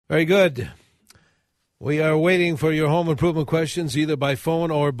Very good. We are waiting for your home improvement questions, either by phone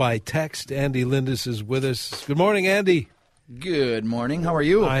or by text. Andy Lindus is with us. Good morning, Andy. Good morning. How are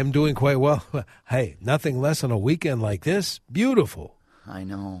you? I'm doing quite well. Hey, nothing less on a weekend like this. Beautiful. I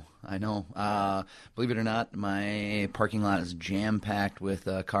know. Believe it or not, my parking lot is jam-packed with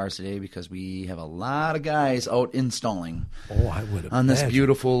cars today because we have a lot of guys out installing. Oh, I would have on this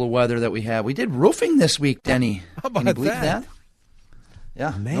beautiful weather that we have. We did roofing this week, Denny. How about Can you believe that?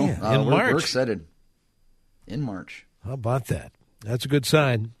 Yeah. Man, in We're March. excited. In March. How about that? That's a good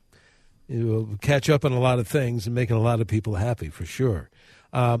sign. You will catch up on a lot of things and making a lot of people happy, for sure.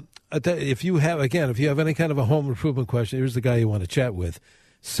 If you have any kind of a home improvement question, here's the guy you want to chat with.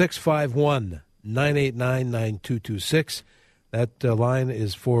 651-989-9226. That line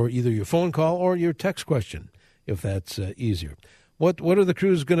is for either your phone call or your text question, if that's easier. What are the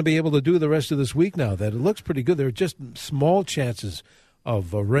crews going to be able to do the rest of this week now that it looks pretty good? There are just small chances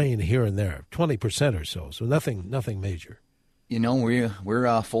of rain here and there, 20% or so nothing major. You know,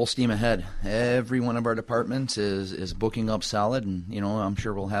 we're full steam ahead. Every one of our departments is booking up solid, and, you know, I'm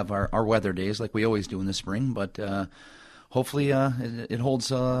sure we'll have our weather days like we always do in the spring, but hopefully it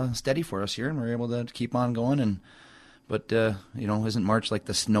holds steady for us here, and we're able to keep on going. But you know, isn't March like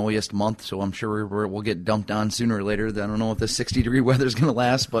the snowiest month? So I'm sure we'll get dumped on sooner or later. I don't know if the 60-degree weather is going to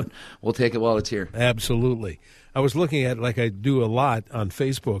last, but we'll take it while it's here. Absolutely. I was looking at, like I do a lot on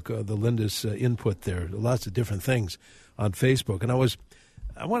Facebook, the Lindus input there, lots of different things on Facebook. And I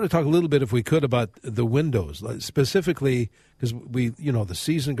want to talk a little bit, if we could, about the windows, specifically because the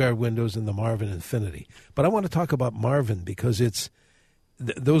Season Guard windows in the Marvin Infinity. But I want to talk about Marvin because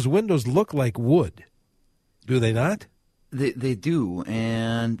those windows look like wood. Do they not? They do,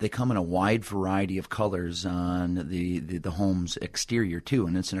 and they come in a wide variety of colors on the home's exterior too,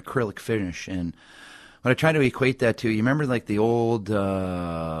 and it's an acrylic finish. And what I try to equate that to, you remember like the old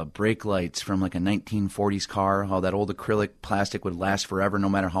brake lights from like a 1940s car, how that old acrylic plastic would last forever no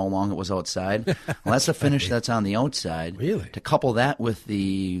matter how long it was outside? Well, that's the finish that's on the outside. Really? To couple that with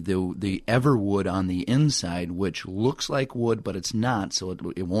the everwood on the inside, which looks like wood, but it's not, so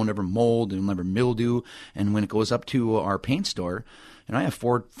it won't ever mold, it'll never mildew. And when it goes up to our paint store, and I have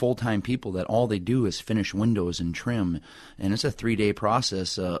 4 full-time people that all they do is finish windows and trim, and it's a 3-day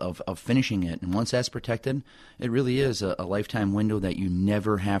process of finishing it. And once that's protected, it really is a lifetime window that you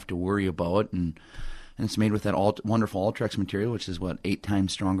never have to worry about. And it's made with that wonderful Ultrex material, which is 8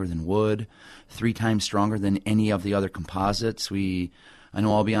 times stronger than wood, 3 times stronger than any of the other composites. I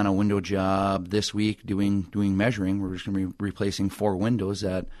know I'll be on a window job this week doing measuring. We're just going to be replacing 4 windows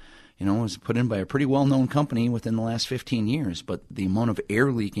that, you know, was put in by a pretty well-known company within the last 15 years. But the amount of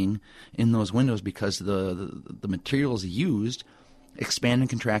air leaking in those windows because the materials used expand and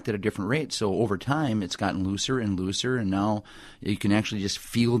contract at a different rate. So over time, it's gotten looser and looser, and now you can actually just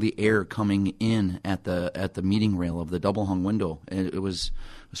feel the air coming in at the meeting rail of the double-hung window. It was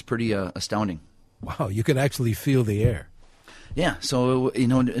pretty astounding. Wow, you can actually feel the air. Yeah, so, you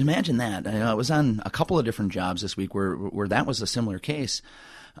know, imagine that. I was on a couple of different jobs this week where that was a similar case.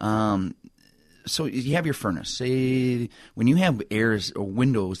 So you have your furnace. Say when you have airs or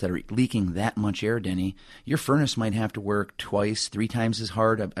windows that are leaking that much air, Denny, your furnace might have to work 2, 3 times as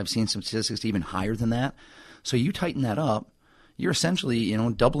hard. I've seen some statistics even higher than that. So you tighten that up, you're essentially, you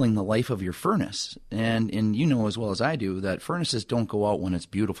know, doubling the life of your furnace. And you know as well as I do that furnaces don't go out when it's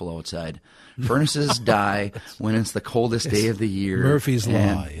beautiful outside. Furnaces die when it's the coldest day of the year. Murphy's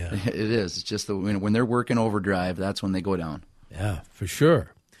Law, yeah. It is. It's just when they're working overdrive, that's when they go down. Yeah, for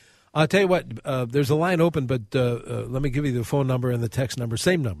sure. I'll tell you what, there's a line open, but let me give you the phone number and the text number.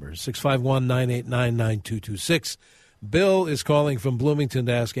 Same number, 651-989-9226. Bill is calling from Bloomington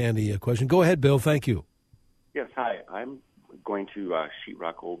to ask Andy a question. Go ahead, Bill. Thank you. Yes, hi. I'm going to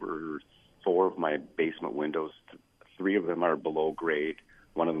sheetrock over 4 of my basement windows. 3 of them are below grade.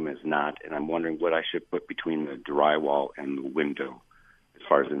 1 of them is not, and I'm wondering what I should put between the drywall and the window as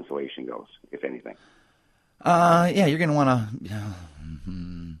far as insulation goes, if anything. Yeah, you're going to want to...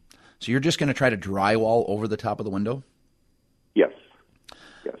 So you're just going to try to drywall over the top of the window? Yes.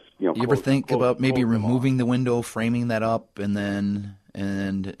 You know, you ever think about maybe removing the window, framing that up, and then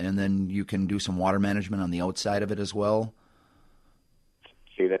you can do some water management on the outside of it as well?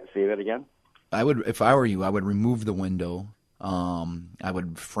 Say that again? If I were you, I would remove the window. I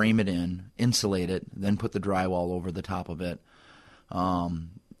would frame it in, insulate it, then put the drywall over the top of it.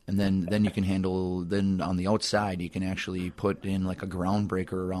 And then you can handle, then on the outside, you can actually put in like a ground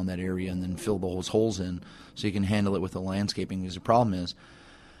breaker around that area and then fill those holes in so you can handle it with the landscaping. Because the problem is,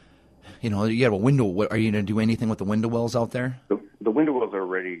 you know, you have a window. Are you going to do anything with the window wells out there? The window wells are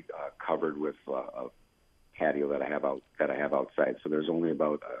already covered with patio that I have outside. So there's only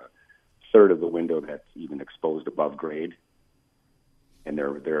about a third of the window that's even exposed above grade, and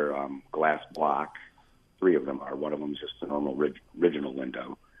they're glass block. 3 of them are. One of them is just a normal original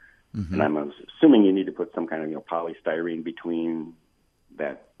window. Mm-hmm. And I'm assuming you need to put some kind of polystyrene between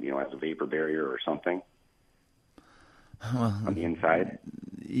that, as a vapor barrier or something on the inside.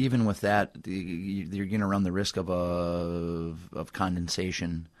 Even with that, you're going to run the risk of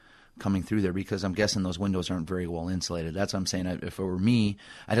condensation coming through there, because I'm guessing those windows aren't very well insulated. That's what I'm saying. If it were me,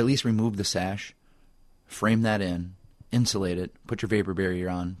 I'd at least remove the sash, frame that in, insulate it, put your vapor barrier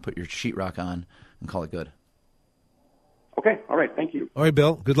on, put your sheetrock on, and call it good. Okay. All right. Thank you. All right,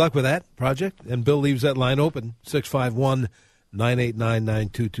 Bill. Good luck with that project. And Bill leaves that line open,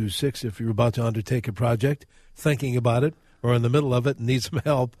 651-989-9226. If you're about to undertake a project, thinking about it, or in the middle of it and need some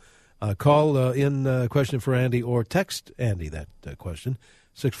help, call in a question for Andy or text Andy that question,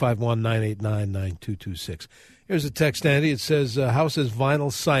 651-989-9226. Here's a text, Andy. It says, house is vinyl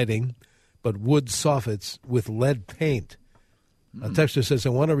siding, but wood soffits with lead paint. A texter says, I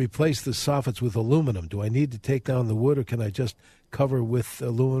want to replace the soffits with aluminum. Do I need to take down the wood, or can I just cover with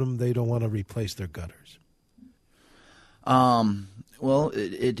aluminum? They don't want to replace their gutters. Well,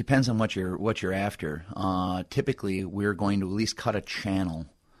 it depends on what you're after. Typically, we're going to at least cut a channel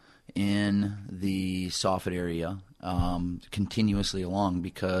in the soffit area continuously along,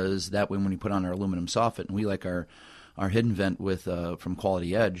 because that way when we put on our aluminum soffit, and we like our hidden vent with from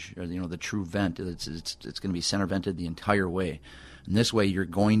Quality Edge, or the true vent, it's going to be center vented the entire way. And this way, you're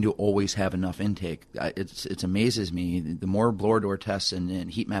going to always have enough intake. It amazes me, the more blower door tests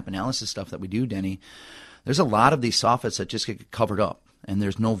and heat map analysis stuff that we do, Denny. There's a lot of these soffits that just get covered up, and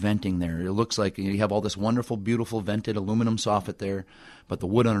there's no venting there. It looks like you have all this wonderful, beautiful vented aluminum soffit there, but the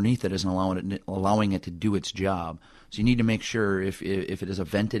wood underneath it isn't allowing it to do its job. So you need to make sure, if it is a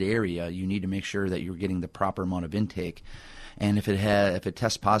vented area, you need to make sure that you're getting the proper amount of intake. And if it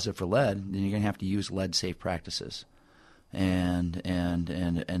tests positive for lead, then you're going to have to use lead-safe practices. And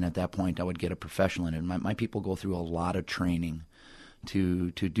at that point, I would get a professional in it. My people go through a lot of training to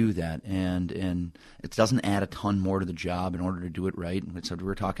do that, and it doesn't add a ton more to the job in order to do it right. So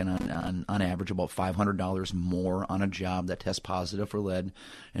we're talking on average about $500 more on a job that tests positive for lead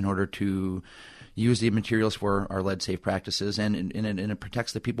in order to use the materials for our lead safe practices, and it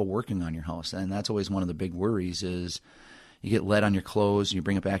protects the people working on your house. And that's always one of the big worries is you get lead on your clothes, you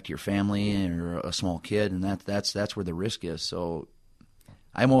bring it back to your family or a small kid, and that's where the risk is. So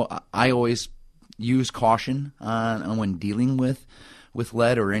I always use caution on when dealing with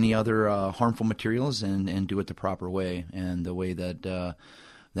lead or any other harmful materials, and do it the proper way. And the way that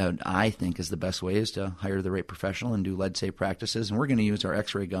I think is the best way is to hire the right professional and do lead safe practices. And we're going to use our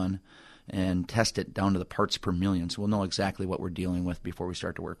X-ray gun and test it down to the parts per million, so we'll know exactly what we're dealing with before we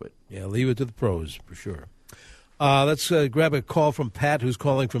start to work with. Yeah, leave it to the pros for sure. Let's grab a call from Pat, who's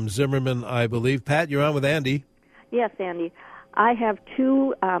calling from Zimmerman, I believe. Pat, you're on with Andy. Yes, Andy. I have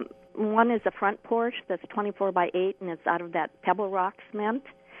two. One is a front porch that's 24 by 8, and it's out of that pebble rock cement.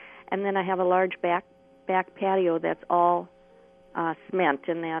 And then I have a large back patio that's all cement,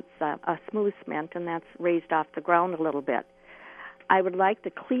 and that's a smooth cement, and that's raised off the ground a little bit. I would like to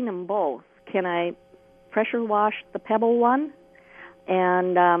clean them both. Can I pressure wash the pebble one?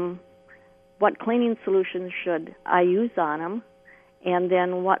 And what cleaning solutions should I use on them? And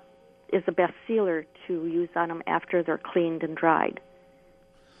then what is the best sealer to use on them after they're cleaned and dried?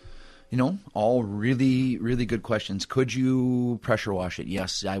 All really, really good questions. Could you pressure wash it?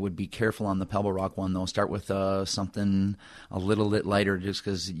 Yes, I would be careful on the pebble rock one, though. Start with something a little bit lighter, just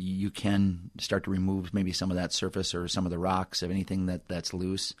because you can start to remove maybe some of that surface or some of the rocks, of anything that's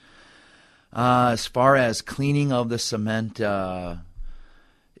loose. As far as cleaning of the cement, I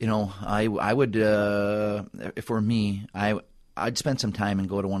would, if it were me, I'd spend some time and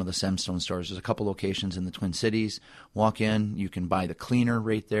go to one of the Semstone stores. There's a couple locations in the Twin Cities. Walk in, you can buy the cleaner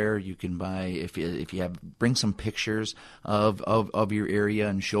right there. You can buy, if you have, bring some pictures of your area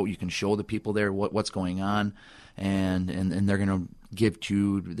and you can show the people there what's going on, and they're going to give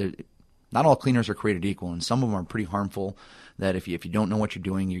to. Not all cleaners are created equal, and some of them are pretty harmful. That if you don't know what you're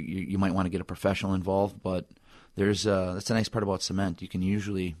doing, you might want to get a professional involved. But that's the nice part about cement. You can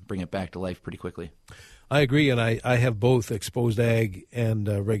usually bring it back to life pretty quickly. I agree, and I have both exposed ag and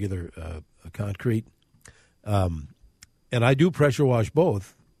regular concrete. And I do pressure wash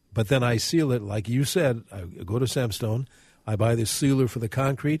both, but then I seal it, like you said. I go to Semstone, I buy the sealer for the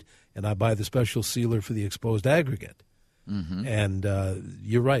concrete, and I buy the special sealer for the exposed aggregate. Mm-hmm. And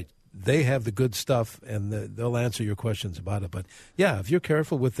you're right. They have the good stuff, and they'll answer your questions about it. But, yeah, if you're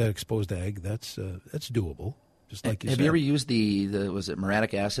careful with that exposed ag, that's doable. just like you have said. you ever used the was it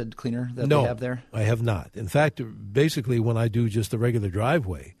muriatic acid cleaner that No, they have there? I have not. In fact, basically, when I do just the regular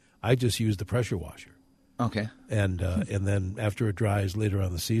driveway, I just use the pressure washer. Okay. And then after it dries later on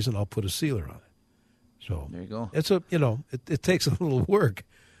in the season, I'll put a sealer on it. So there you go. It's it takes a little work,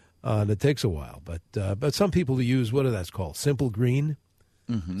 and it takes a while. But some people use what are that's called simple green,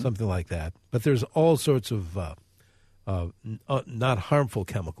 something like that. But there's all sorts of not harmful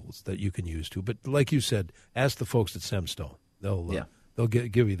chemicals that you can use too. But like you said, ask the folks at Semstone. They'll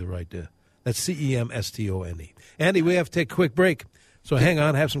give you the right. That's CEMSTONE. Andy, we have to take a quick break, so hang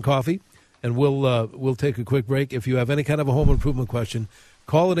on, have some coffee. And we'll take a quick break. If you have any kind of a home improvement question,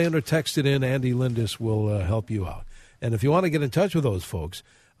 call it in or text it in. Andy Lindus will help you out. And if you want to get in touch with those folks,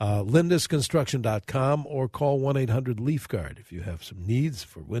 lindusconstruction.com or call 1-800-LEAF-GUARD if you have some needs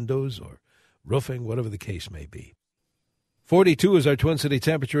for windows or roofing, whatever the case may be. 42 is our Twin City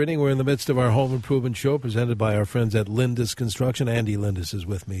temperature reading. We're in the midst of our home improvement show presented by our friends at Lindus Construction. Andy Lindus is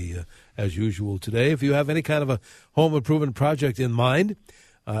with me as usual today. If you have any kind of a home improvement project in mind,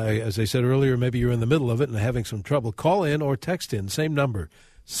 as I said earlier, maybe you're in the middle of it and having some trouble, call in or text in. Same number,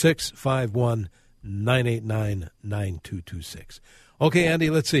 651-989-9226. Okay, Andy,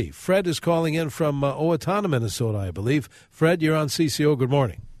 let's see. Fred is calling in from Owatonna, Minnesota, I believe. Fred, you're on CCO. Good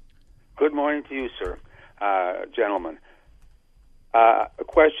morning. Good morning to you, sir, gentlemen. A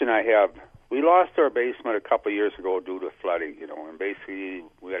question I have. We lost our basement a couple of years ago due to flooding, and basically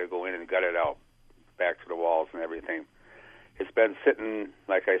we had to go in and gut it out, back to the walls and everything. It's been sitting,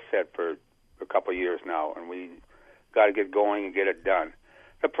 like I said, for a couple of years now, and we got to get going and get it done.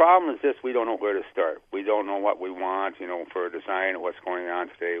 The problem is this: we don't know where to start. We don't know what we want, for a design or what's going on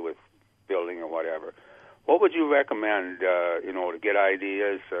today with building or whatever. What would you recommend, to get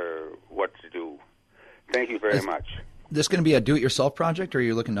ideas or what to do? Thank you very much. This going to be a do-it-yourself project, or are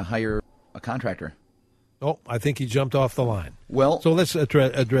you looking to hire a contractor? Oh, I think he jumped off the line. Well, so let's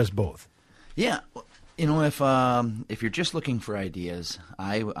address both. Yeah. If you're just looking for ideas,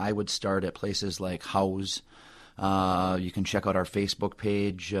 I would start at places like House. You can check out our Facebook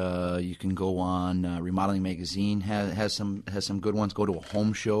page. You can go on Remodeling Magazine has some good ones. Go to a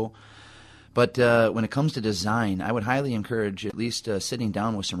home show. But when it comes to design, I would highly encourage at least sitting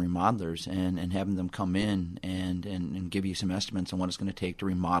down with some remodelers and having them come in and give you some estimates on what it's going to take to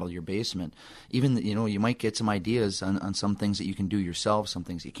remodel your basement. Even, you might get some ideas on some things that you can do yourself, some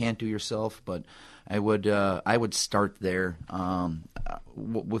things you can't do yourself. But I would start there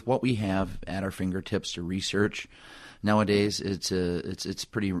with what we have at our fingertips to research. Nowadays, it's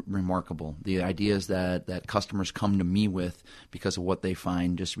pretty remarkable. The ideas that customers come to me with because of what they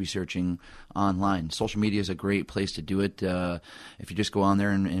find just researching online. Social media is a great place to do it. If you just go on there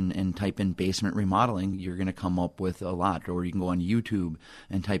and type in basement remodeling, you're going to come up with a lot. Or you can go on YouTube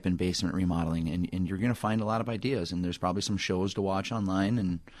and type in basement remodeling, and you're going to find a lot of ideas. And there's probably some shows to watch online,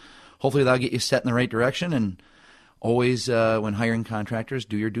 and hopefully that'll get you set in the right direction. And always, when hiring contractors,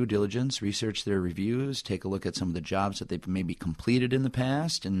 do your due diligence, research their reviews, take a look at some of the jobs that they've maybe completed in the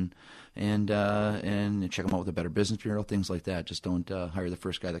past, and check them out with a Better Business Bureau, things like that. Just don't hire the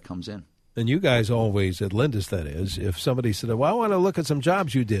first guy that comes in. And you guys always, at Lindus that is, if somebody said, well, I want to look at some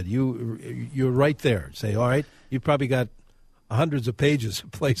jobs you did, you're right there. Say, all right, you probably got hundreds of pages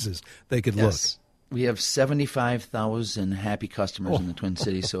of places they could look. We have 75,000 happy customers in the Twin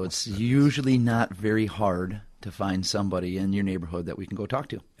Cities, so it's usually not very hard to find somebody in your neighborhood that we can go talk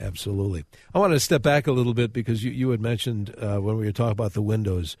to. Absolutely. I want to step back a little bit because you had mentioned when we were talking about the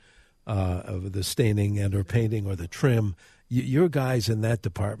windows, of the staining and or painting or the trim, your guys in that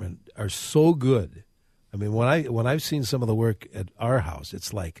department are so good. I mean, when I've seen some of the work at our house,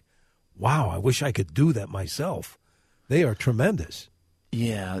 it's like, wow, I wish I could do that myself. They are tremendous.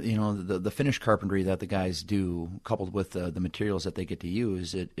 Yeah, the finished carpentry that the guys do, coupled with the materials that they get to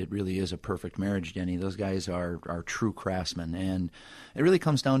use, it really is a perfect marriage, Jenny. Those guys are true craftsmen, and it really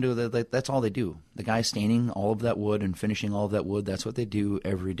comes down to that's all they do. The guys staining all of that wood and finishing all of that wood, that's what they do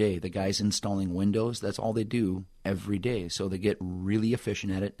every day. The guys installing windows, that's all they do every day. So they get really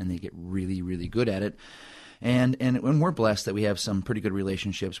efficient at it, and they get really, really good at it. And we're blessed that we have some pretty good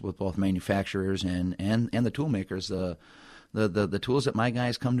relationships with both manufacturers and the tool makers. The tools that my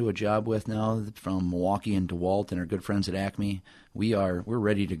guys come to a job with now from Milwaukee and DeWalt and our good friends at Acme, we're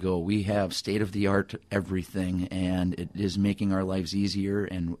ready to go. We have state-of-the-art everything, and it is making our lives easier,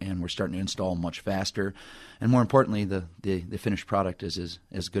 and we're starting to install much faster. And more importantly, the finished product is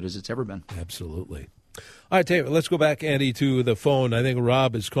as good as it's ever been. Absolutely. All right, Taylor, let's go back, Andy, to the phone. I think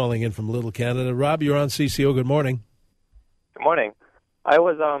Rob is calling in from Little Canada. Rob, you're on CCO. Good morning. Good morning. I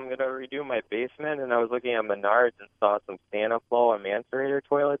was going to redo my basement, and I was looking at Menards and saw some SaniFlow and Mansurator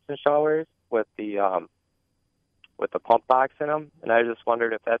toilets and showers with the with a pump box in them, and I just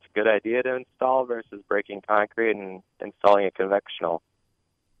wondered if that's a good idea to install versus breaking concrete and installing a conventional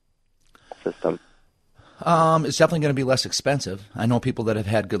system. It's definitely going to be less expensive. I know people that have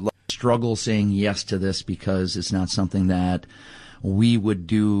had good luck struggle saying yes to this because it's not something that we would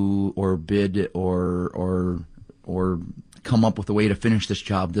do or bid or come up with a way to finish this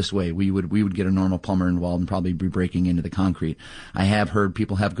job this way. We would get a normal plumber involved and probably be breaking into the concrete. I have heard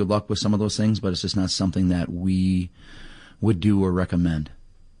people have good luck with some of those things, but it's just not something that we would do or recommend.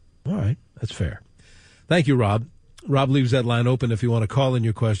 All right, that's fair. Thank you, Rob. Rob leaves that line open if you want to call in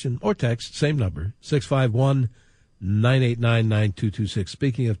your question or text, same number, 651-989-9226.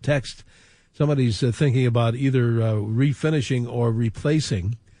 Speaking of text, somebody's thinking about either refinishing or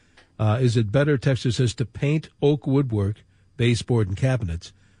replacing. Is it better, texter says, to paint oak woodwork, baseboard, and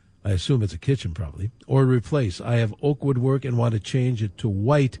cabinets? I assume it's a kitchen probably. Or replace. I have oak woodwork and want to change it to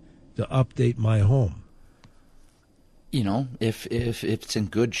white to update my home. You know, if it's in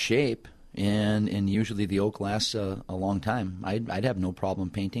good shape, and usually the oak lasts a long time, I'd have no problem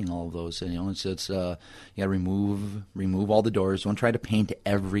painting all of those. You know, it's you got to remove all the doors. Don't try to paint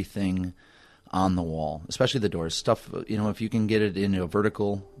everything on the wall, especially the doors. Stuff, you know, if you can get it in a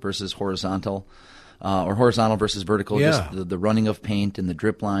vertical versus horizontal, or horizontal versus vertical, just the running of paint and the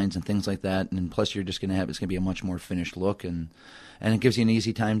drip lines and things like that. And plus, you're just going to have, it's going to be a much more finished look, and it gives you an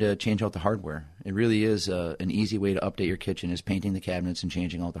easy time to change out the hardware. It really is an easy way to update your kitchen, is painting the cabinets and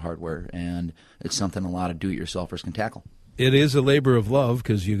changing out the hardware, and it's something a lot of do-it-yourselfers can tackle. It is a labor of love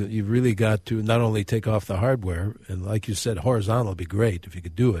because you've really got to not only take off the hardware, and like you said, horizontal would be great if you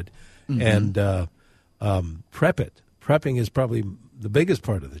could do it, and prep it. Prepping is probably the biggest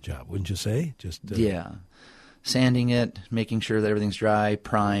part of the job, wouldn't you say? Just sanding it, making sure that everything's dry,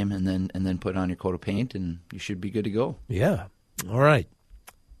 prime, and then put on your coat of paint, and you should be good to go. Yeah. All right.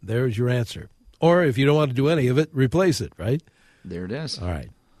 There's your answer. Or if you don't want to do any of it, replace it, right? There it is. All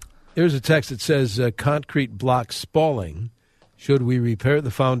right. Here's a text that says, concrete block spalling. Should we repair the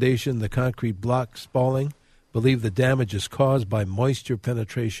foundation, the concrete block spalling? Believe the damage is caused by moisture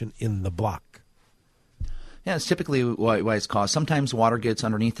penetration in the block. Yeah, it's typically why it's caused. Sometimes water gets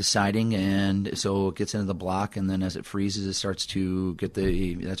underneath the siding, and so it gets into the block, and then as it freezes, it starts to get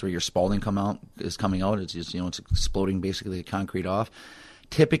that's where your spalling is coming out. It's just, it's exploding basically the concrete off.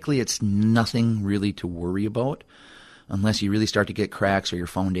 Typically, it's nothing really to worry about unless you really start to get cracks or your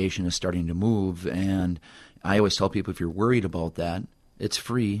foundation is starting to move. And I always tell people, if you're worried about that, it's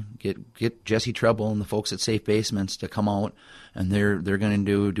free. Get Jesse Treble and the folks at Safe Basements to come out, and they're going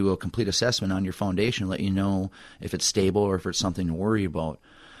to do a complete assessment on your foundation, let you know if it's stable or if it's something to worry about.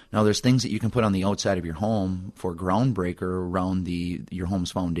 Now, there's things that you can put on the outside of your home for ground breaker around your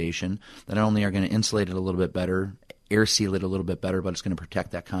home's foundation that not only are going to insulate it a little bit better, air seal it a little bit better, but it's going to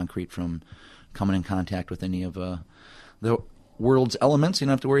protect that concrete from coming in contact with any of the world's elements. You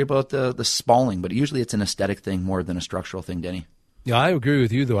don't have to worry about the spalling, but usually it's an aesthetic thing more than a structural thing, Denny. Yeah, I agree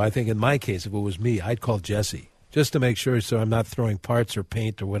with you, though. I think in my case, if it was me, I'd call Jesse just to make sure so I'm not throwing parts or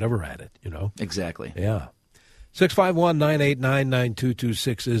paint or whatever at it, Exactly. Yeah.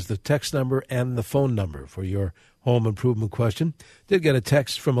 651-989-9226 is the text number and the phone number for your home improvement question. Did get a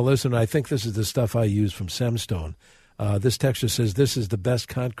text from a listener. I think this is the stuff I use from Semstone. This texter says, this is the best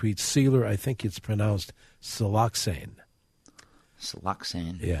concrete sealer. I think it's pronounced siloxane.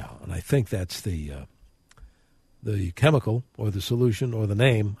 Siloxane. Yeah, and I think that's the chemical or the solution or the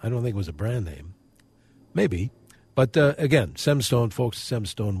name. I don't think it was a brand name. Maybe. But again, Semstone, folks,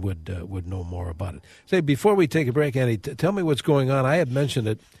 Semstone would know more about it. Say, before we take a break, Andy, tell me what's going on. I had mentioned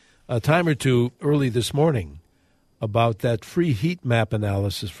it a time or two early this morning about that free heat map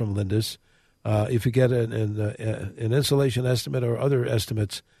analysis from Lindus. If you get an insulation estimate or other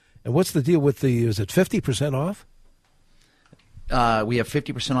estimates. And what's the deal with is it 50% off? We have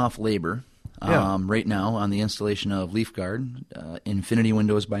 50% off labor. Right now on the installation of Leaf Guard, Infinity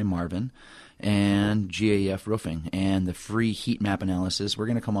Windows by Marvin, and GAF Roofing. And the free heat map analysis, we're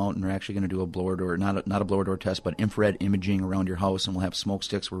going to come out and we're actually going to do a blower door, not a blower door test, but infrared imaging around your house, and we'll have smoke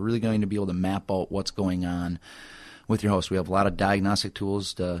sticks. We're really going to be able to map out what's going on with your house. We have a lot of diagnostic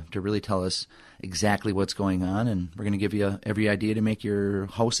tools to really tell us exactly what's going on, and we're going to give you every idea to make your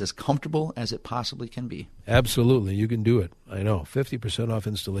house as comfortable as it possibly can be. Absolutely. You can do it. I know. 50% off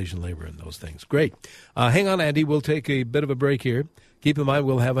installation labor and those things. Great. Hang on, Andy. We'll take a bit of a break here. Keep in mind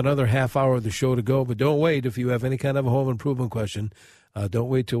we'll have another half hour of the show to go, but don't wait. If you have any kind of a home improvement question, don't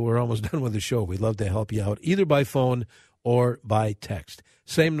wait till we're almost done with the show. We'd love to help you out, either by phone or by text.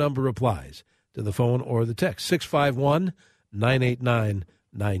 Same number applies to the phone or the text,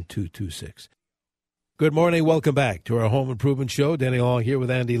 651-989-9226. Good morning. Welcome back to our Home Improvement Show. Danny Long here with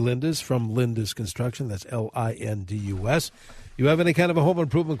Andy Lindus from Lindus Construction. That's Lindus. You have any kind of a home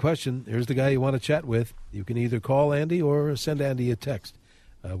improvement question, here's the guy you want to chat with. You can either call Andy or send Andy a text,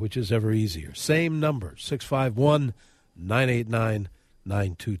 which is ever easier. Same number,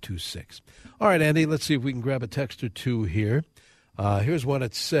 651-989-9226. All right, Andy, let's see if we can grab a text or two here. Here's one.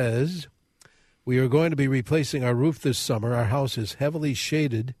 It says, we are going to be replacing our roof this summer. Our house is heavily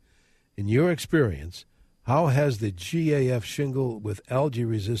shaded. In your experience, how has the GAF shingle with algae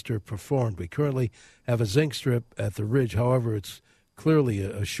resistor performed? We currently have a zinc strip at the ridge. However, it's clearly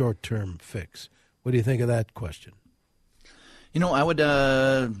a short-term fix. What do you think of that question? I would,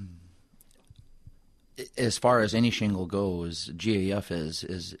 as far as any shingle goes, GAF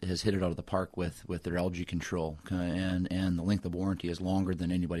has hit it out of the park with their algae control, and the length of warranty is longer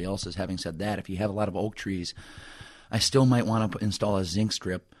than anybody else's. Having said that, if you have a lot of oak trees, I still might want to install a zinc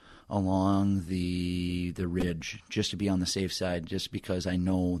strip along the ridge just to be on the safe side, just because I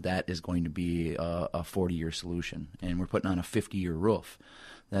know that is going to be a 40-year solution. And we're putting on a 50-year roof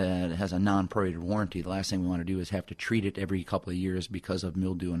that has a non-prorated warranty. The last thing we want to do is have to treat it every couple of years because of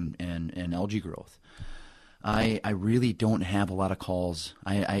mildew and algae growth. I really don't have a lot of calls.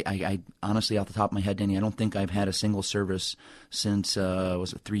 I honestly, off the top of my head, Danny, I don't think I've had a single service since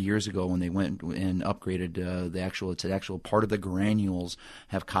was it 3 years ago when they went and upgraded it's an actual part of the granules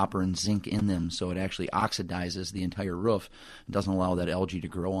have copper and zinc in them, so it actually oxidizes the entire roof and doesn't allow that algae to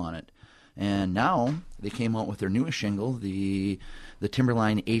grow on it. And now they came out with their newest shingle, the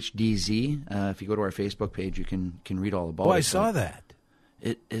Timberline HDZ. If you go to our Facebook page, you can read all about it. Oh, I saw that.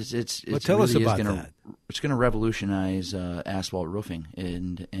 Tell us about that. It's going to revolutionize asphalt roofing,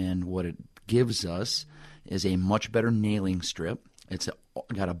 and what it gives us is a much better nailing strip. It's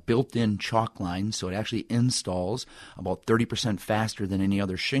got a built-in chalk line, so it actually installs about 30% faster than any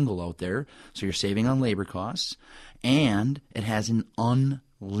other shingle out there, so you're saving on labor costs, and it has an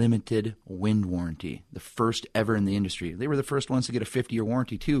unlimited wind warranty, the first ever in the industry. They were the first ones to get a 50-year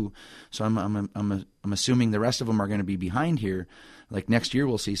warranty too, so I'm assuming the rest of them are going to be behind here. Like next year,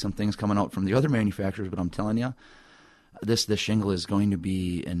 we'll see some things coming out from the other manufacturers, but I'm telling you, this shingle is going to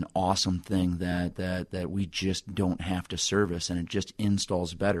be an awesome thing that we just don't have to service, and it just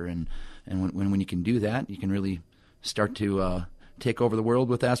installs better. And when you can do that, you can really start to take over the world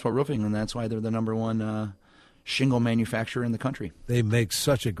with asphalt roofing, and that's why they're the number one shingle manufacturer in the country. They make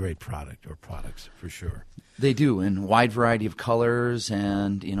such a great product, or products, for sure. They do, in wide variety of colors,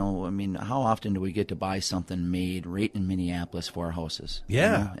 and, how often do we get to buy something made right in Minneapolis for our houses?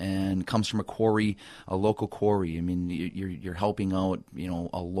 Yeah. And it comes from a quarry, a local quarry. You're helping out,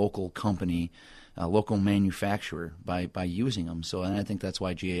 a local company, a local manufacturer by using them. So, and I think that's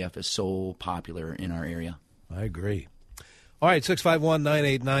why GAF is so popular in our area. I agree. All right,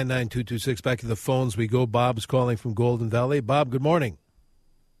 651-989-9226. Back to the phones we go. Bob's calling from Golden Valley. Bob, good morning.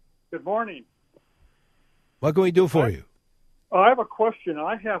 Good morning. What can we do for you? I have a question.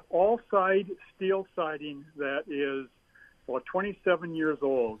 I have all-side steel siding that is 27 years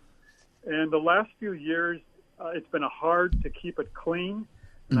old. And the last few years, it's been hard to keep it clean.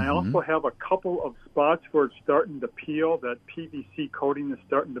 And I also have a couple of spots where it's starting to peel. That PVC coating is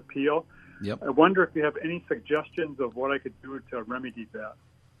starting to peel. Yep. I wonder if you have any suggestions of what I could do to remedy that.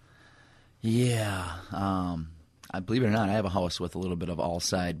 Yeah. I believe it or not, I have a house with a little bit of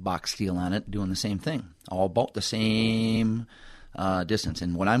all-side box steel on it doing the same thing, all about the same distance.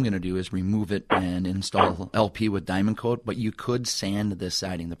 And what I'm going to do is remove it and install LP with diamond coat, but you could sand this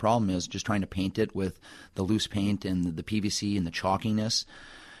siding. The problem is just trying to paint it with the loose paint and the PVC and the chalkiness.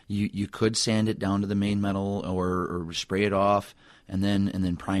 You could sand it down to the main metal or spray it off and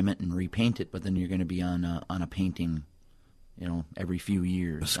then prime it and repaint it, but then you're going to be on a painting every few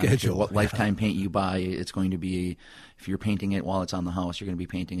years. Schedule. What lifetime paint you buy, it's going to be, if you're painting it while it's on the house, you're going to be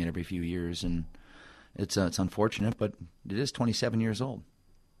painting it every few years. And it's unfortunate, but it is 27 years old.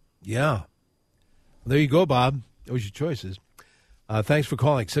 Yeah. There you go, Bob. Those are your choices. Thanks for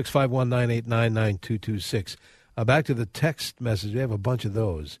calling, 651-989-9226. Back to the text message. We have a bunch of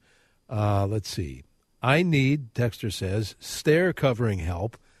those. Let's see. I need, texter says, stair covering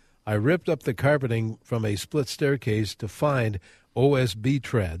help. I ripped up the carpeting from a split staircase to find OSB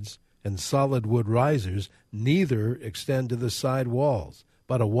treads and solid wood risers. Neither extend to the side walls,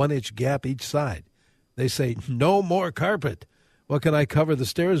 but a 1-inch gap each side. They say, no more carpet. What can I cover the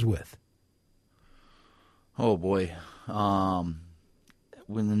stairs with? Oh, boy.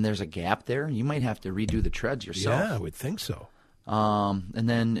 When there's a gap there, you might have to redo the treads yourself. Yeah, I would think so. And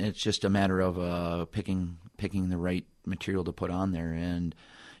then it's just a matter of picking the right material to put on there. And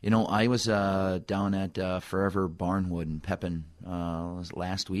I was down at Forever Barnwood in Pepin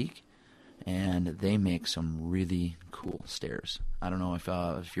last week, and they make some really cool stairs. I don't know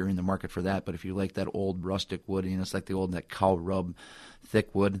if you're in the market for that, but if you like that old rustic wood, it's like that cow rub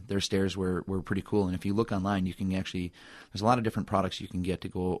thick wood, their stairs were pretty cool. And if you look online, you can there's a lot of different products you can get to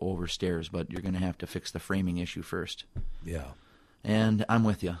go over stairs, but you're going to have to fix the framing issue first. Yeah. And I'm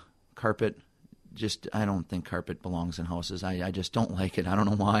with you. Carpet, I don't think carpet belongs in houses. I just don't like it. I don't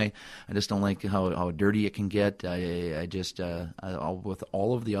know why. I just don't like how dirty it can get. With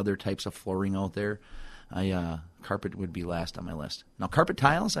all of the other types of flooring out there, carpet would be last on my list. Now, carpet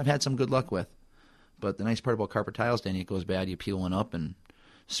tiles, I've had some good luck with. But the nice part about carpet tiles, Danny, it goes bad, you peel one up and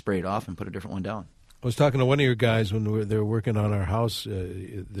spray it off and put a different one down. I was talking to one of your guys when they were working on our house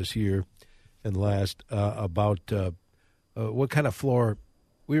this year and last about what kind of floor.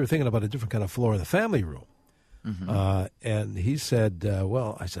 We were thinking about a different kind of floor in the family room. Mm-hmm. And he said,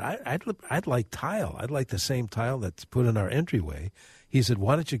 I said, I'd like tile. I'd like the same tile that's put in our entryway. He said,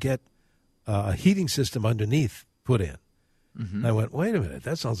 why don't you get a heating system underneath put in? Mm-hmm. And I went, wait a minute,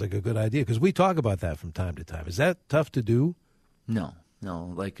 that sounds like a good idea, because we talk about that from time to time. Is that tough to do? No.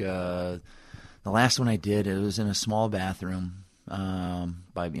 Like the last one I did, it was in a small bathroom,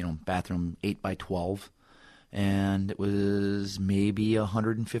 bathroom 8 by 12. And it was maybe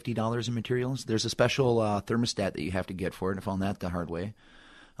 $150 in materials. There's a special thermostat that you have to get for it. I found that the hard way.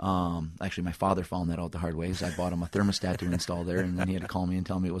 Actually, my father found that out the hard way. So I bought him a thermostat to install there, and then he had to call me and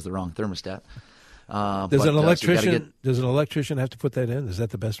tell me it was the wrong thermostat. Does an electrician have to put that in? Is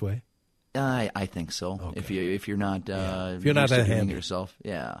that the best way? I think so. Okay. If you're not if you're not that handy yourself,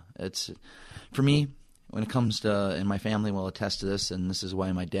 yeah. It's for me. When it comes to, and my family will attest to this, and this is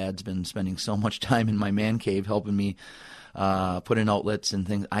why my dad's been spending so much time in my man cave helping me put in outlets and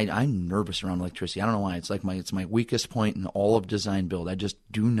things. I'm nervous around electricity. I don't know why. It's my weakest point in all of design build. I just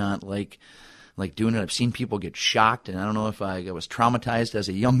do not like doing it. I've seen people get shocked, and I don't know if I was traumatized as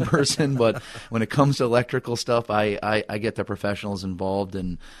a young person, but when it comes to electrical stuff, I get the professionals involved,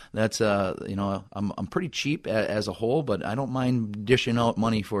 and that's I'm pretty cheap as a whole, but I don't mind dishing out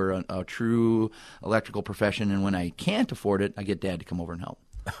money for a true electrical profession, and when I can't afford it, I get Dad to come over and help.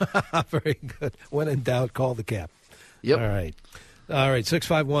 Very good. When in doubt, call the cap. Yep. All right,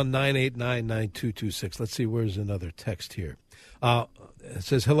 651-989-9226. Let's see, where's another text here. It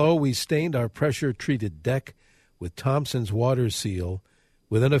says, hello, we stained our pressure-treated deck with Thompson's water seal.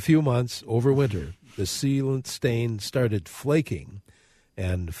 Within a few months, over winter, the sealant stain started flaking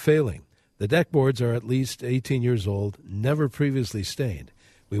and failing. The deck boards are at least 18 years old, never previously stained.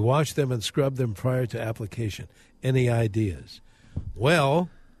 We washed them and scrubbed them prior to application. Any ideas?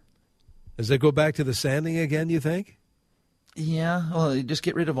 Well, does that go back to the sanding again, you think? Yeah, well, just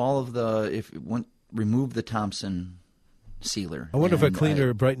get rid of all of remove the Thompson sealer. I wonder if a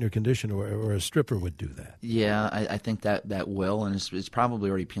cleaner, brightener, conditioner, or a stripper would do that. Yeah, I think that will, and it's probably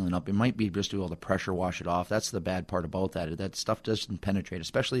already peeling up. It might be just do all the pressure wash it off. That's the bad part about that. That stuff doesn't penetrate,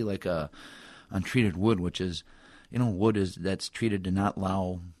 especially like untreated wood, which is, wood that's treated to not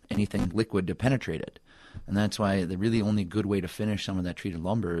allow anything liquid to penetrate it. And that's why the really only good way to finish some of that treated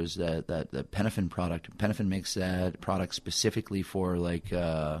lumber is that the Penafin product. Penafin makes that product specifically for like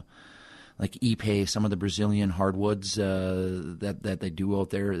Ipe, some of the Brazilian hardwoods that they do out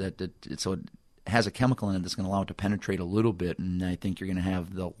there. So it has a chemical in it that's going to allow it to penetrate a little bit, and I think you're going to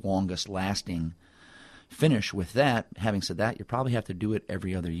have the longest lasting finish with that. Having said that, you probably have to do it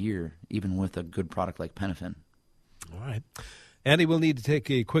every other year, even with a good product like Penafin. All right. Andy, we'll need to take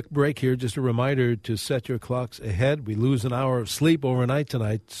a quick break here. Just a reminder to set your clocks ahead. We lose an hour of sleep overnight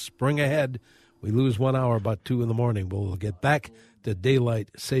tonight. Spring ahead. We lose 1 hour about 2 in the morning. We'll get back to daylight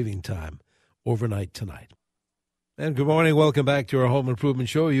saving time overnight tonight. And good morning. Welcome back to our Home Improvement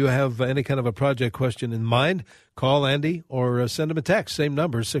Show. You have any kind of a project question in mind, call Andy or send him a text. Same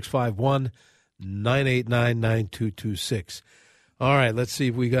number, 651-989-9226. All right, let's see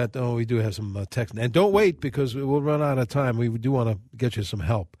if we do have some text. And don't wait, because we'll run out of time. We do want to get you some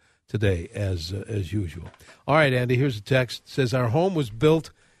help today, as usual. All right, Andy, here's a text. It says, our home was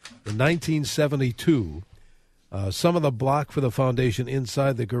built in 1972. Some of the block for the foundation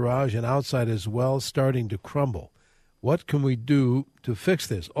inside the garage and outside as well starting to crumble. What can we do to fix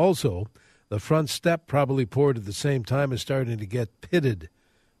this? Also, the front step probably poured at the same time is starting to get pitted,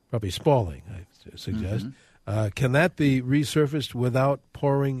 probably spalling, I suggest. Mm-hmm. Can that be resurfaced without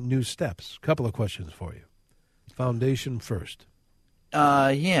pouring new steps? A couple of questions for you. Foundation first.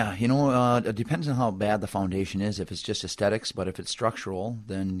 Yeah, it depends on how bad the foundation is. If it's just aesthetics, but if it's structural,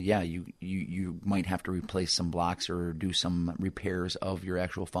 then yeah, you might have to replace some blocks or do some repairs of your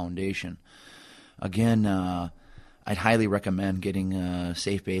actual foundation. Again, I'd highly recommend getting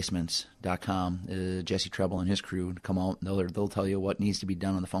safebasements.com. Jesse Treble and his crew come out. They'll tell you what needs to be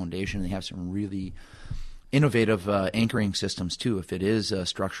done on the foundation. They have some really innovative anchoring systems too. If it is a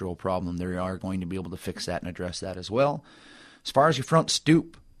structural problem, they are going to be able to fix that and address that as well. As far as your front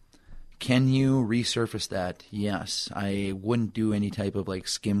stoop, can you resurface that? Yes. I wouldn't do any type of like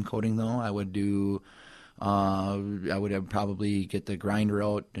skim coating though. I would have probably get the grinder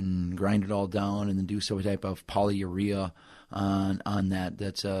out and grind it all down, and then do some type of polyurea on that.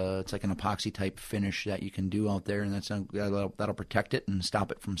 That's it's like an epoxy type finish that you can do out there, and that'll protect it and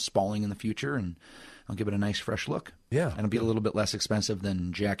stop it from spalling in the future, and I'll give it a nice fresh look. Yeah, and it'll be a little bit less expensive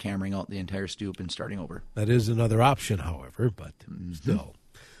than jackhammering out the entire stoop and starting over. That is another option, however, but still.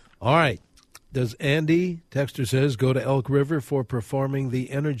 All right. Does Andy, texter says, go to Elk River for performing the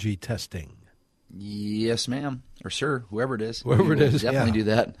energy testing? Yes, ma'am, or sir, whoever it is. Whoever it is, definitely do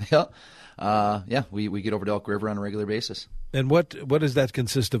that. Yeah, we get over to Elk River on a regular basis. And what does that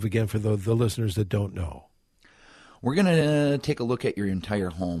consist of again for the listeners that don't know? We're going to take a look at your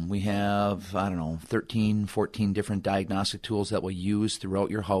entire home. We have, 13, 14 different diagnostic tools that we'll use throughout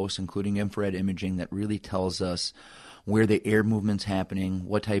your house, including infrared imaging that really tells us where the air movement's happening,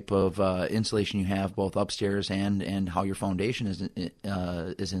 what type of insulation you have both upstairs and how your foundation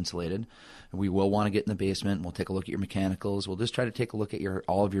is insulated. We will want to get in the basement. We'll take a look at your mechanicals. We'll just try to take a look at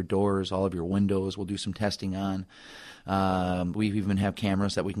all of your doors, all of your windows. We'll do some testing on. We even have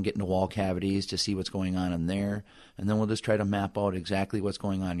cameras that we can get into wall cavities to see what's going on in there. And then we'll just try to map out exactly what's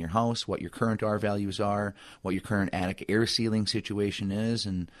going on in your house, what your current R values are, what your current attic air sealing situation is,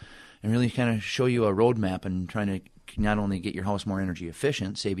 and really kind of show you a roadmap and trying to not only get your house more energy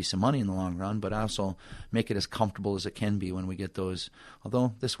efficient, save you some money in the long run, but also make it as comfortable as it can be when we get those.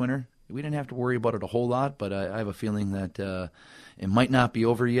 Although this winter, we didn't have to worry about it a whole lot, but I have a feeling that it might not be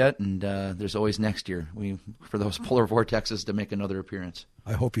over yet, and there's always next year for those polar vortexes to make another appearance.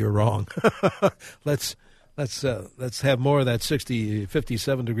 I hope you're wrong. Let's have more of that 60,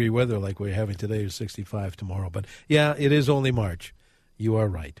 57-degree weather like we're having today, or 65 tomorrow. But, yeah, it is only March. You are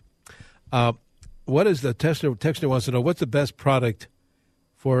right. What is the texter wants to know, what's the best product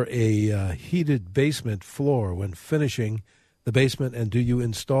for a heated basement floor when finishing the basement, and do you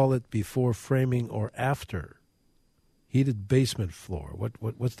install it before framing or after? Heated basement floor.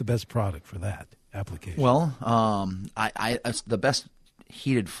 What's the best product for that application? Well, the best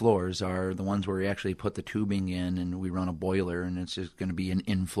heated floors are the ones where we actually put the tubing in and we run a boiler, and it's just going to be an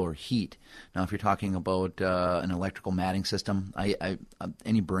in-floor heat. Now, if you're talking about an electrical matting system,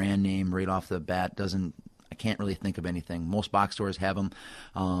 any brand name right off the bat I can't really think of anything. Most box stores have them.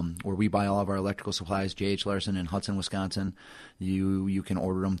 Where we buy all of our electrical supplies, J.H. Larson in Hudson, Wisconsin, you can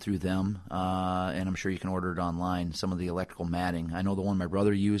order them through them, and I'm sure you can order it online, some of the electrical matting. I know the one my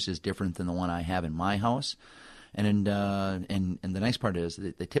brother used is different than the one I have in my house. And the nice part is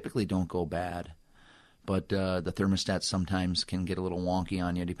that they typically don't go bad, but the thermostats sometimes can get a little wonky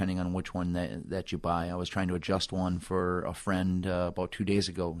on you depending on which one that you buy. I was trying to adjust one for a friend about 2 days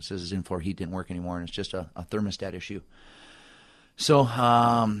ago. It says his in-floor heat didn't work anymore, and it's just a thermostat issue. So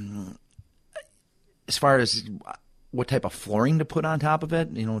as far as what type of flooring to put on top of it,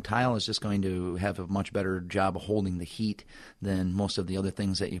 tile is just going to have a much better job of holding the heat than most of the other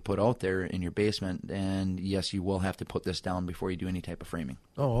things that you put out there in your basement. And yes, you will have to put this down before you do any type of framing.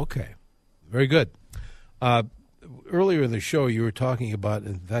 Oh, okay. Very good. Earlier in the show, you were talking about,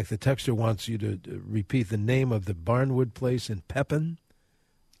 in fact, the texter wants you to repeat the name of the barnwood place in Pepin.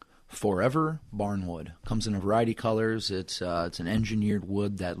 Forever Barnwood. Comes in a variety of colors. It's an engineered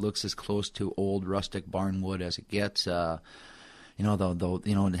wood that looks as close to old rustic barnwood as it gets. It has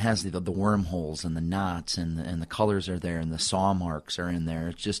the wormholes and the knots, and the colors are there, and the saw marks are in there.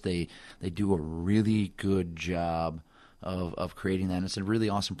 It's just they do a really good job of creating that. And it's a really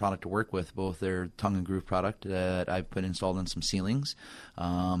awesome product to work with, both their tongue and groove product that I've put installed in some ceilings,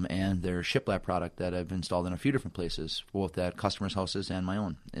 and their shiplap product that I've installed in a few different places, both at customers' houses and my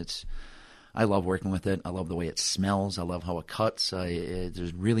own. I love working with it. I love the way it smells. I love how it cuts.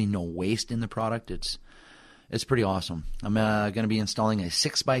 There's really no waste in the product. It's pretty awesome. I'm going to be installing a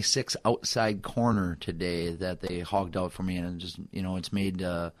 6x6 outside corner today that they hogged out for me, and just it's made.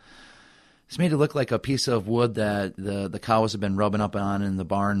 It's made to look like a piece of wood that the cows have been rubbing up on in the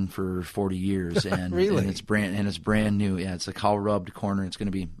barn for 40 years, and, really? and it's brand new. Yeah, it's a cow rubbed corner. It's going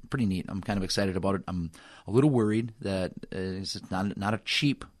to be pretty neat. I'm kind of excited about it. I'm a little worried that it's not a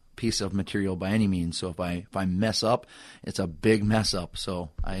cheap piece of material by any means. So if I mess up, it's a big mess up. So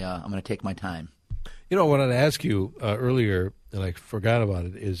I'm going to take my time. What I wanted to ask you earlier, and I forgot about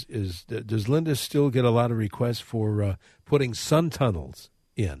it, is does Lindus still get a lot of requests for putting sun tunnels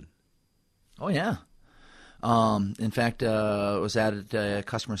in? Oh, yeah. In fact, I was at a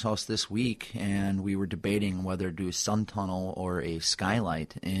customer's house this week, and we were debating whether to do a sun tunnel or a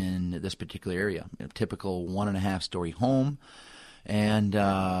skylight in this particular area. A typical 1.5-story home, and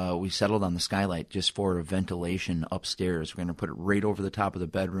we settled on the skylight just for ventilation upstairs. We're going to put it right over the top of the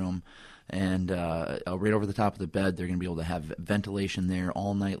bedroom, and right over the top of the bed. They're going to be able to have ventilation there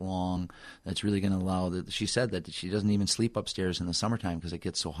all night long. That's really going to allow she said that she doesn't even sleep upstairs in the summertime because it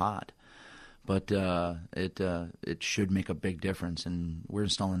gets so hot. But it should make a big difference, and we're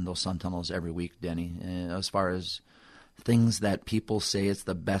installing those sun tunnels every week, Denny. As far as things that people say it's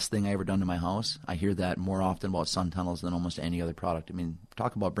the best thing I ever done to my house, I hear that more often about sun tunnels than almost any other product. I mean,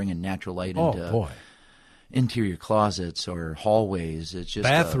 talk about bringing natural light into interior closets or hallways. It's just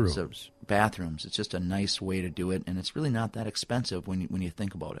bathrooms. It's just a nice way to do it, and it's really not that expensive when you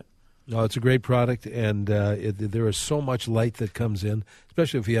think about it. No, it's a great product, and there is so much light that comes in,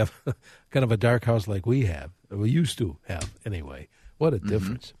 especially if you have kind of a dark house like we used to have anyway. What a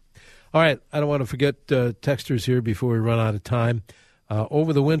difference. All right, I don't want to forget texters here before we run out of time.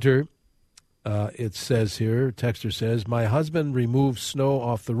 Over the winter, it says here, texter says, my husband removed snow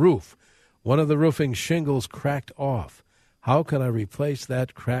off the roof. One of the roofing shingles cracked off. How can I replace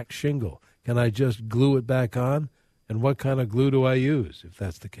that cracked shingle? Can I just glue it back on? And what kind of glue do I use, if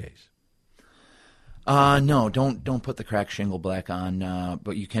that's the case? No, don't put the cracked shingle back on,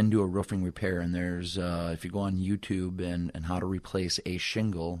 but you can do a roofing repair, and there's, if you go on YouTube and how to replace a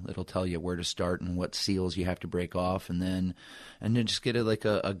shingle, it'll tell you where to start and what seals you have to break off, and then just get it like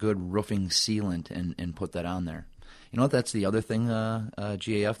a good roofing sealant and put that on there. You know what, that's the other thing,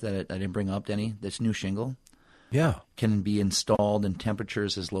 GAF, that I didn't bring up, Denny, this new shingle can be installed in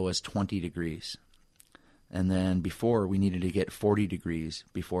temperatures as low as 20 degrees. And then before, we needed to get 40 degrees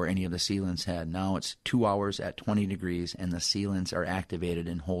before any of the sealants had. Now it's 2 hours at 20 degrees, and the sealants are activated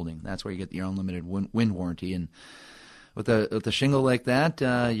and holding. That's where you get your unlimited wind warranty. And with a shingle like that,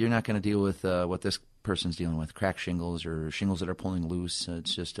 you're not going to deal with what this person's dealing with, cracked shingles or shingles that are pulling loose.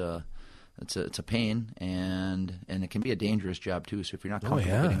 It's just it's a pain, and it can be a dangerous job too. So if you're not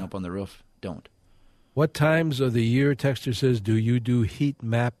comfortable getting up on the roof, don't. What times of the year, texter says, do you do heat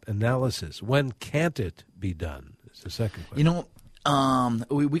map analysis? When can't it be done? Is the second question. You know,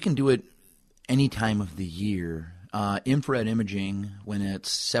 we can do it any time of the year. Infrared imaging, when it's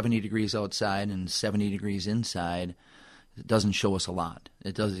 70 degrees outside and 70 degrees inside, it doesn't show us a lot.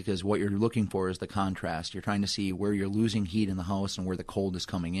 It does because what you're looking for is the contrast. You're trying to see where you're losing heat in the house and where the cold is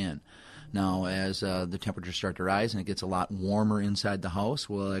coming in. Now, as the temperatures start to rise and it gets a lot warmer inside the house,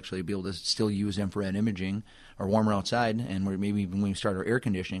 we'll actually be able to still use infrared imaging, or warmer outside, and maybe when we start our air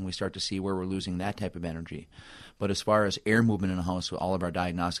conditioning, we start to see where we're losing that type of energy. But as far as air movement in the house, all of our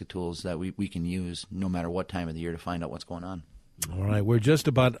diagnostic tools that we can use no matter what time of the year to find out what's going on. All right, we're just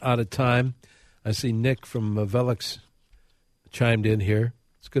about out of time. I see Nick from Velux chimed in here.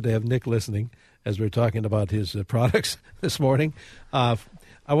 It's good to have Nick listening as we're talking about his products this morning.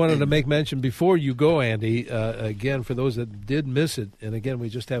 I wanted to make mention before you go, Andy, again, for those that did miss it, and again, we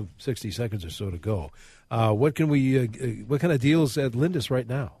just have 60 seconds or so to go. What kind of deals at Lindus right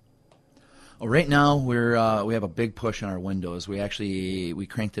now? Well, right now we have a big push on our windows. We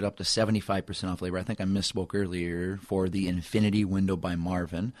cranked it up to 75% off labor. I think I misspoke earlier for the Infinity Window by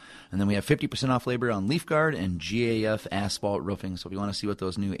Marvin, and then we have 50% off labor on Leaf Guard and GAF asphalt roofing. So if you want to see what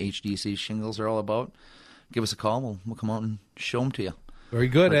those new HDC shingles are all about, give us a call. We'll come out and show them to you. Very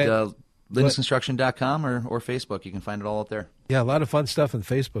good. LindusConstruction.com or Facebook. You can find it all up there. Yeah, a lot of fun stuff on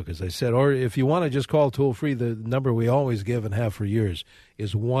Facebook, as I said. Or if you want to just call toll-free, the number we always give and have for years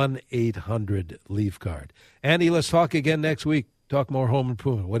is 1-800-LEAF GUARD. Andy, let's talk again next week. Talk more home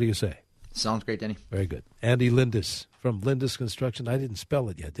improvement. What do you say? Sounds great, Denny. Very good. Andy Lindus from Lindus Construction. I didn't spell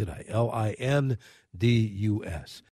it yet, did I? Lindus.